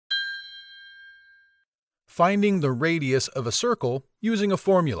finding the radius of a circle using a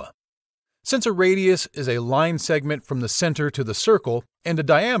formula. Since a radius is a line segment from the center to the circle, and a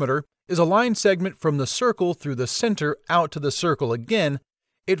diameter is a line segment from the circle through the center out to the circle again,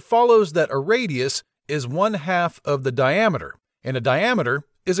 it follows that a radius is 1/2 of the diameter, and a diameter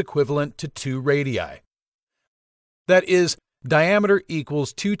is equivalent to 2 radii. That is, diameter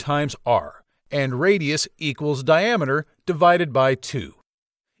equals 2 times r, and radius equals diameter divided by 2.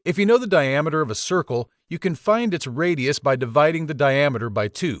 If you know the diameter of a circle, you can find its radius by dividing the diameter by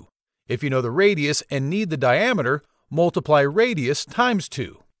 2. If you know the radius and need the diameter, multiply radius times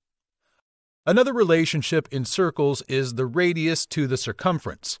 2. Another relationship in circles is the radius to the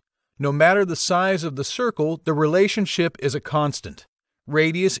circumference. No matter the size of the circle, the relationship is a constant.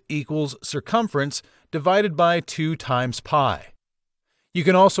 Radius equals circumference divided by 2 times pi. You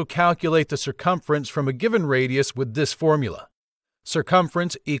can also calculate the circumference from a given radius with this formula.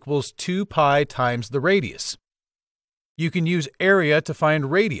 Circumference equals 2 pi times the radius. You can use area to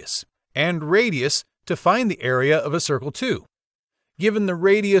find radius, and radius to find the area of a circle too. Given the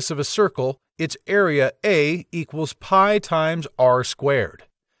radius of a circle, its area A equals pi times r squared.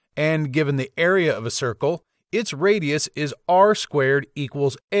 And given the area of a circle, its radius is r squared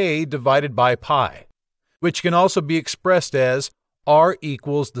equals A divided by pi, which can also be expressed as r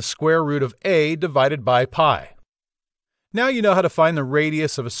equals the square root of A divided by pi. Now you know how to find the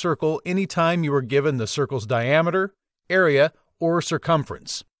radius of a circle anytime you are given the circle's diameter, area, or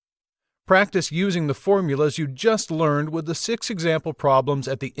circumference. Practice using the formulas you just learned with the 6 example problems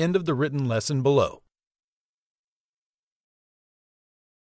at the end of the written lesson below.